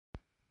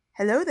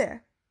Hello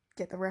there.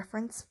 Get the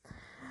reference?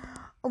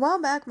 A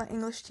while back, my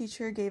English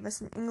teacher gave us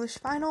an English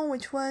final,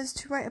 which was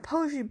to write a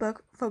poetry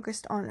book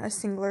focused on a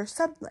singular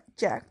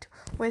subject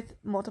with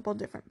multiple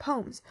different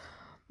poems.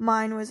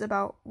 Mine was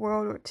about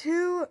World War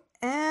II,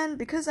 and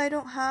because I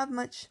don't have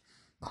much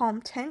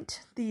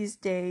content these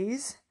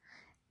days,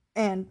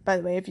 and by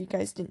the way, if you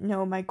guys didn't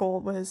know, my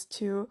goal was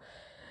to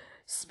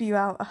spew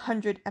out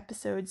 100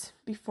 episodes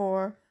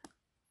before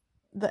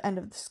the end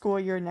of the school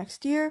year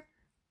next year.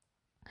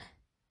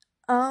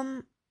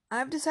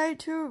 I've decided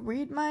to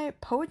read my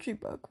poetry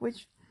book,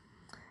 which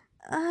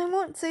I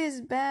won't say is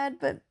bad,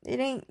 but it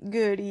ain't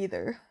good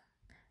either.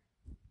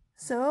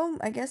 So,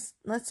 I guess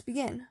let's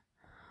begin.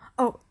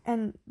 Oh,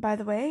 and by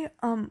the way,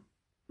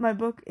 my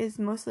book is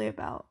mostly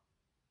about,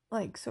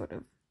 sort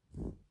of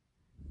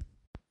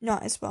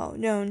not as well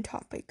known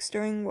topics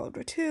during World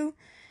War II,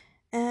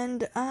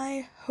 and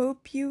I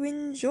hope you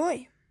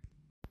enjoy.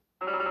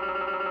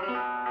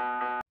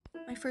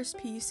 My first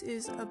piece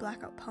is a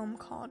blackout poem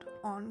called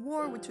On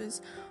War, which was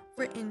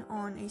written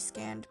on a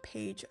scanned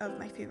page of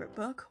my favorite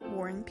book,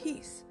 War and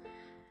Peace.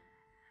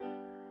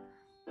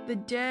 The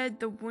dead,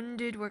 the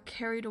wounded were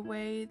carried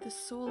away. The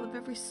soul of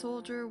every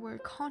soldier were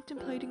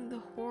contemplating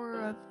the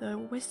horror of the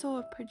whistle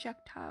of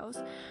projectiles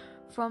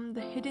from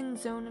the hidden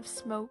zone of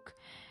smoke.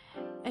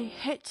 A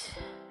hit,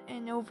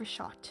 an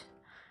overshot,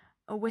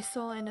 a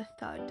whistle and a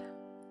thud.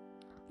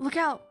 "Look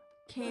out!"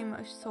 came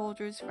a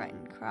soldier's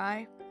frightened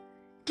cry.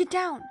 "Get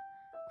down!"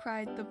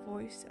 cried the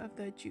voice of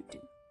the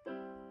adjutant.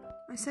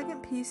 My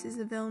second piece is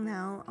a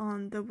villanelle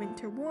on the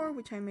Winter War,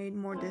 which I made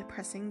more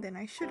depressing than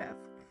I should have.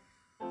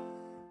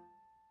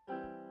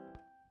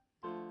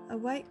 A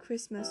white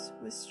Christmas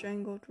was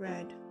strangled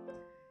red.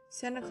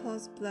 Santa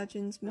Claus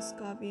bludgeons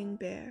Muscovian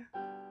bear,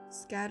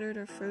 scattered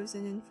or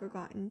frozen and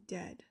forgotten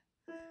dead.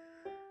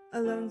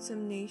 A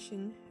lonesome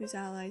nation whose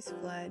allies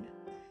fled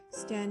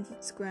stands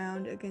its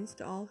ground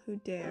against all who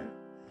dare.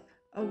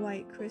 A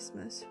white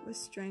Christmas was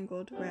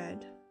strangled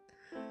red.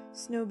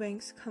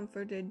 Snowbanks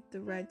comforted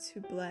the Reds who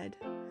bled,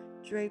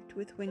 draped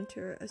with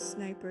winter a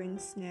sniper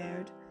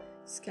ensnared,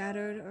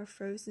 scattered or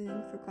frozen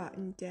and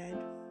forgotten dead.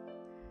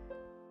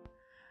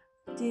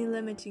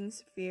 Delimiting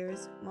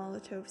spheres,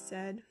 Molotov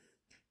said,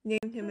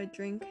 named him a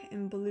drink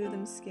and blew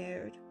them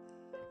scared.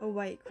 A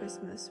white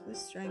Christmas was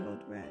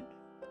strangled red.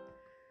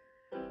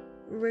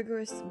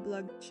 Rigorous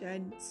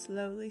bloodshed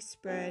slowly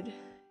spread,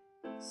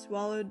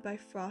 swallowed by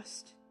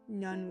frost,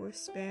 none were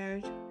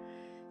spared,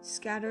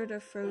 scattered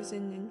or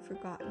frozen and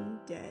forgotten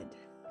dead.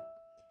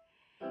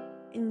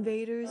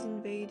 Invaders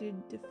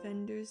invaded,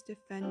 defenders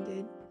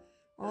defended,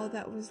 all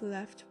that was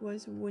left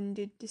was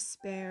wounded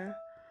despair.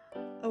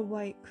 A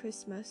white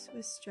Christmas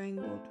was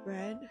strangled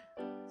red,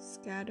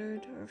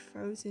 scattered or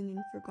frozen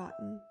and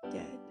forgotten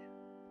dead.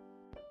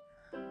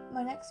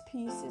 My next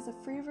piece is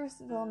a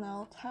free-verse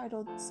villanelle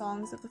titled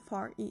Songs of the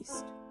Far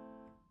East.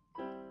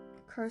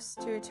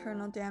 Cursed to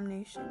eternal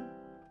damnation,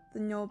 the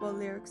noble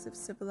lyrics of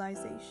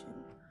civilization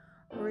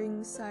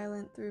ring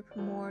silent through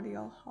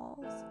primordial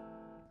halls.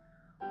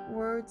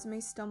 Words may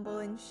stumble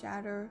and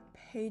shatter,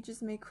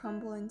 pages may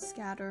crumble and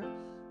scatter,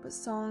 but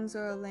songs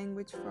are a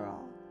language for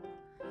all.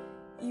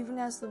 Even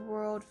as the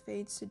world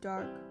fades to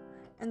dark,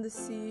 and the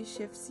sea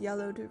shifts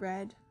yellow to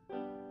red,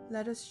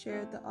 let us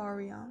share the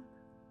Arion.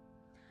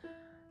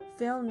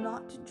 Fail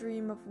not to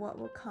dream of what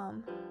will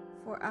come,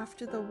 for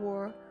after the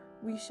war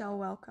we shall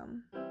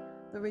welcome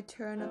the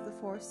return of the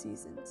four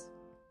seasons.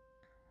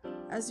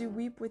 As you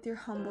weep with your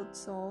humbled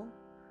soul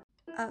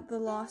at the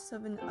loss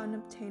of an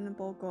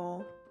unobtainable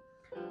goal,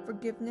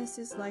 forgiveness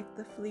is like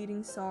the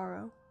fleeting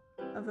sorrow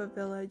of a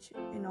village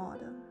in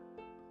autumn.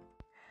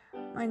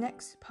 My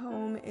next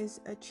poem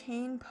is a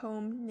chain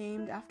poem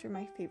named after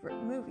my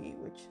favorite movie,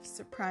 which,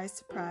 surprise,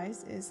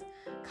 surprise, is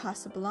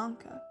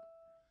Casablanca.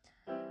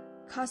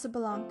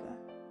 Casablanca,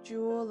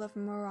 jewel of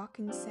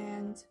Moroccan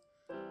sands,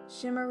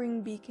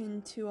 shimmering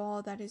beacon to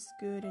all that is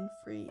good and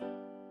free.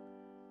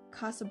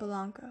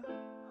 Casablanca,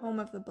 home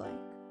of the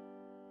blank.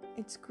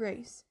 Its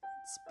grace,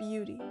 its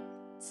beauty,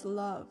 its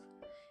love,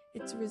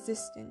 its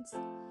resistance,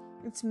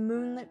 its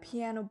moonlit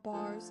piano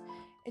bars,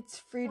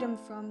 its freedom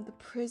from the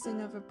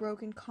prison of a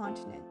broken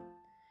continent.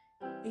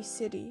 A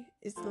city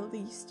is the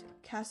least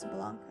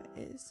Casablanca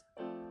is.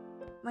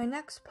 My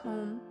next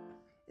poem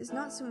is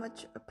not so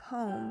much a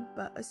poem,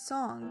 but a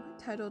song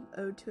titled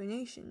Ode to a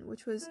Nation,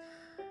 which was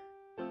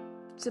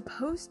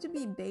supposed to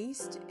be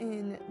based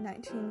in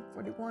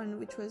 1941,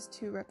 which was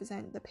to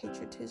represent the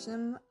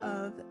patriotism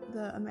of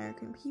the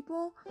American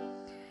people.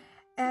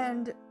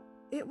 And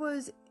it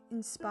was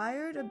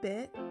inspired a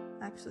bit,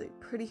 actually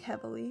pretty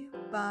heavily,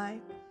 by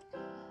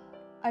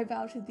I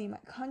Vow to Thee My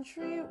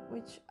Country,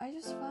 which I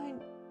just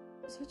find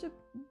such a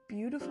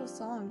beautiful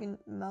song in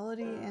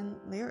melody and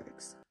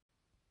lyrics.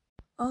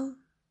 All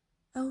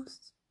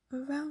else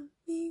around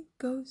me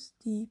goes,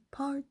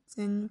 departs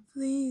and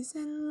flees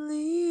and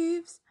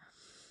leaves.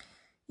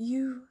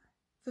 You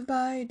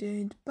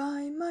abided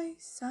by my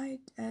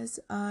side as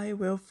I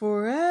will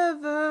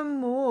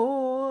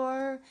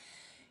forevermore.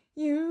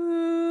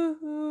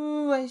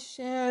 You, I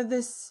share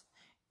this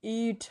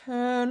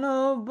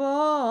eternal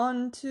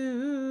bond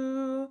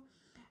to.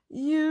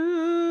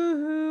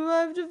 You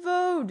I've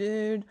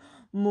devoted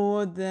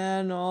more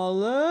than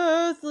all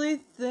earthly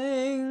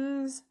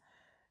things.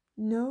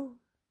 No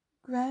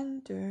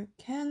grandeur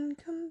can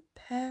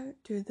compare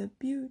to the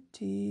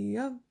beauty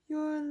of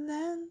your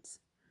lands.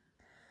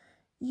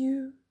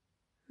 You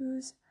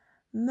whose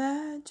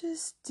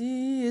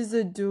majesty is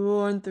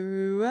adorned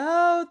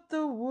throughout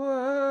the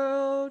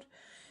world.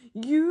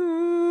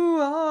 You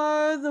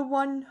are the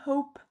one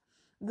hope,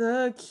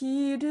 the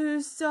key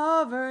to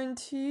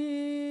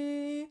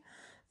sovereignty.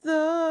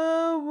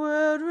 The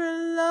world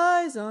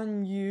relies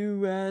on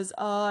you as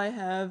I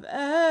have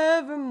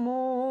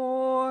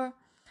evermore.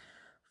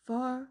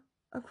 Far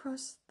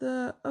across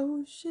the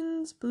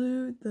ocean's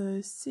blue,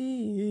 the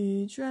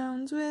sea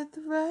drowns with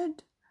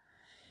red.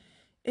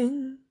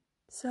 In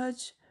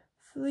such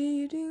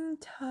fleeting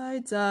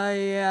tides, I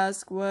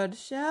ask, what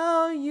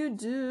shall you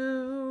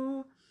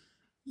do?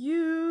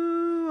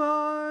 You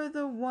are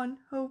the one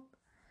hope,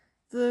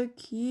 the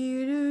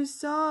key to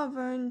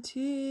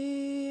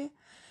sovereignty.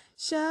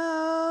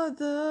 Shall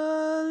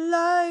the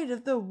light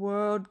of the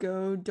world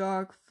go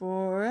dark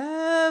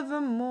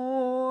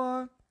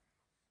forevermore?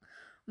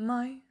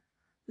 My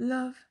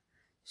love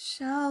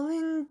shall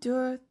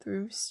endure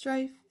through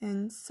strife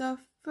and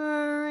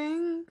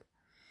suffering.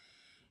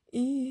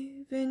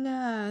 Even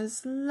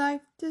as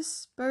life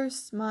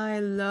dispersed, my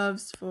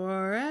love's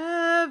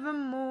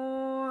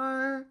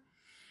forevermore.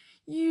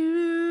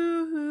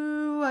 You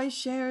who I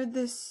share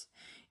this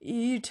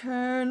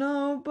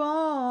eternal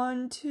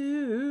bond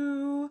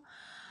to,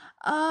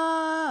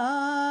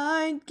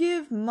 I'd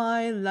give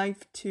my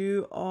life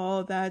to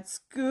all that's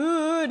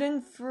good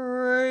and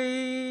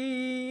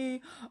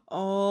free,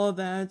 all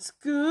that's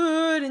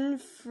good and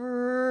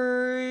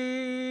free.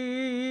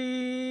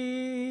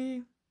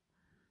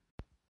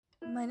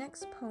 My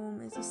next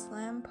poem is a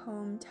slam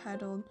poem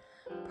titled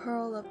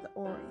Pearl of the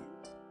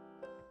Orient.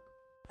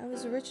 I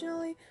was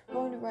originally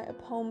going to write a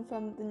poem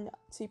from the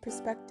Nazi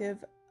perspective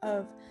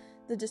of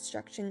the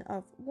destruction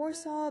of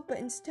Warsaw, but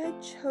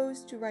instead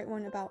chose to write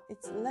one about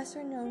its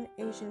lesser-known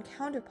Asian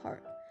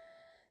counterpart,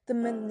 the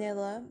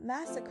Manila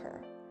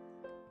Massacre,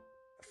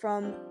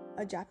 from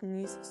a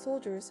Japanese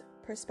soldier's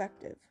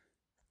perspective.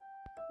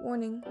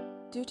 Warning,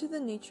 due to the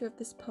nature of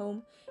this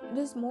poem, it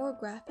is more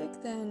graphic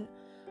than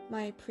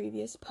my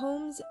previous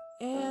poems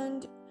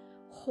and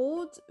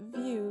holds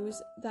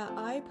views that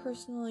I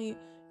personally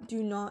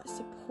do not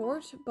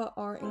support but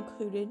are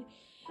included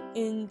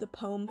in the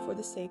poem for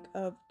the sake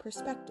of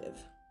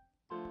perspective.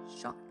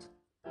 Shot.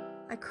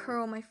 I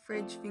curl my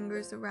fridge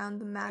fingers around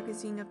the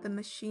magazine of the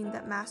machine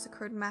that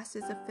massacred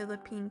masses of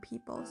Philippine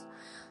peoples,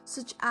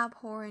 such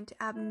abhorrent,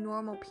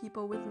 abnormal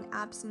people with an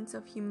absence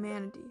of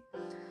humanity.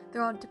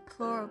 They're all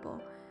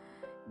deplorable,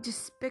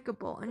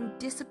 despicable,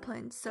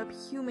 undisciplined,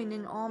 subhuman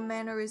in all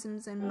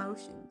mannerisms and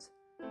motions.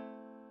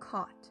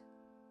 Caught.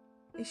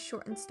 A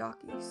short and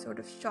stocky, sort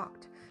of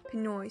shocked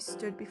Pinoy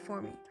stood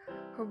before me.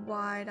 Her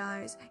wide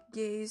eyes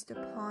gazed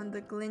upon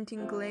the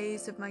glinting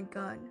glaze of my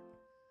gun.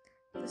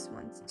 This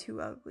one's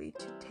too ugly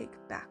to take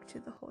back to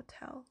the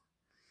hotel.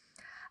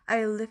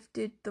 I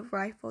lifted the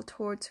rifle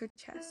towards her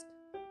chest.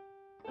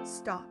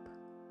 Stop.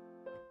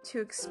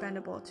 Too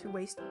expendable to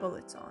waste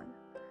bullets on.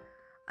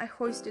 I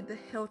hoisted the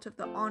hilt of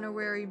the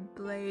honorary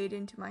blade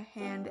into my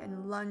hand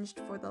and lunged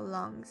for the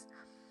lungs.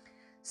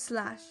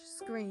 Slash,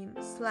 scream,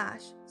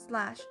 slash,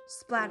 slash,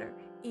 splatter,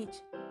 each,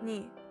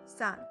 ni,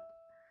 san.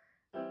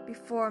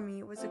 Before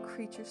me was a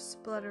creature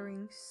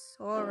spluttering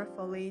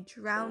sorrowfully,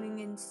 drowning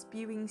in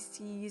spewing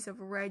seas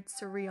of red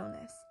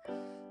surrealness.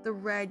 The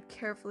red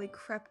carefully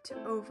crept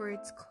over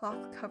its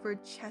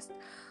cloth-covered chest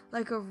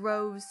like a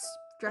rose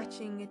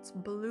stretching its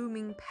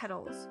blooming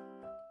petals.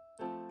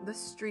 The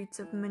streets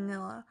of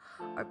Manila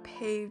are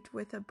paved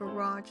with a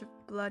barrage of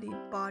bloody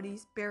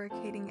bodies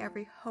barricading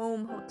every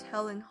home,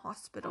 hotel, and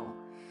hospital.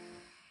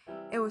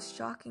 It was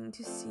shocking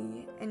to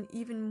see and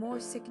even more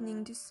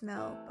sickening to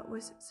smell, but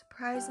was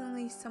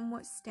surprisingly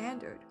somewhat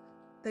standard,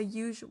 the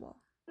usual.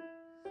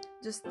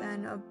 Just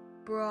then, a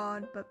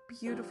broad but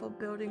beautiful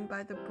building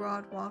by the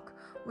Broad Walk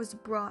was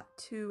brought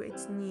to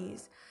its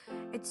knees,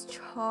 its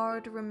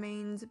charred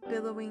remains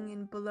billowing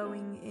and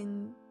blowing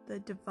in the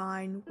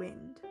divine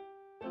wind.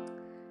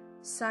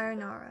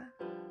 Sayonara,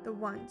 the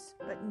once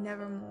but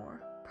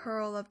nevermore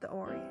Pearl of the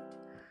Orient,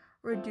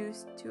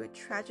 reduced to a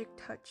tragic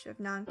touch of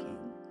Nanking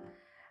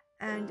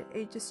and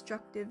a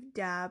destructive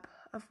dab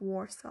of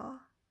Warsaw.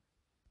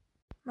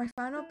 My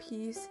final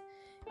piece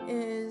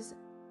is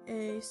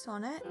a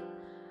sonnet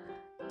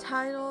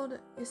titled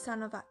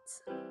Jasanovac.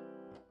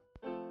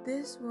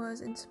 This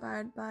was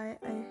inspired by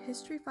a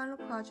history final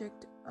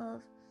project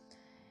of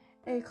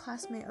a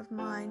classmate of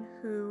mine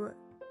who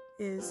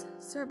is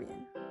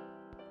Serbian.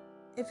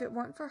 If it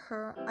weren't for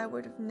her, I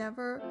would have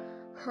never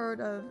heard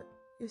of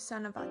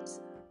Jasanovac.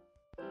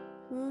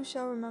 Who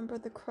shall remember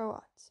the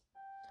Croats,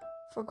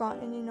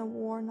 forgotten in a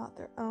war not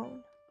their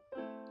own?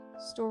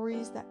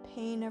 Stories that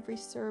pain every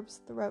Serb's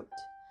throat,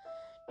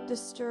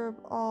 disturb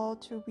all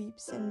to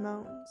weeps and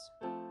moans.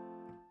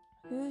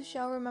 Who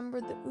shall remember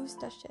the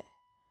Ustashe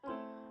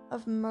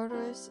of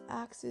murderous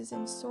axes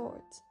and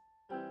swords?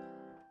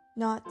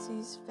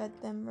 Nazis fed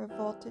them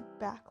revolted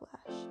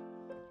backlash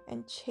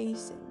and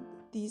chastened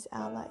these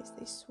allies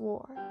they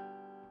swore.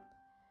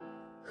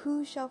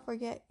 Who shall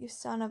forget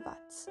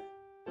Jasenovac,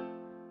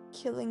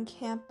 killing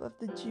camp of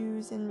the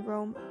Jews in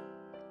Roma?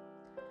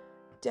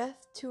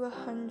 Death to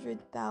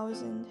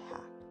 100,000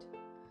 hacked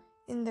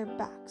in their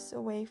backs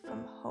away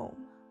from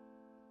home.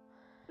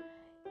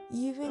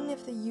 Even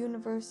if the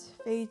universe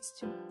fades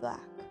to black,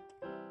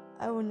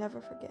 I will never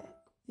forget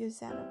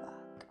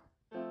Jasenovac.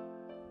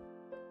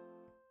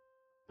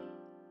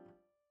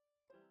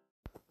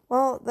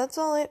 Well, that's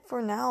all it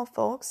for now,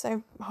 folks.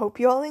 I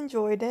hope you all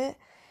enjoyed it.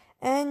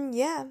 And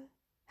yeah,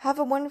 have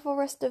a wonderful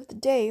rest of the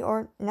day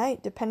or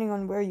night, depending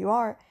on where you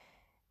are.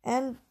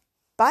 And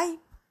bye!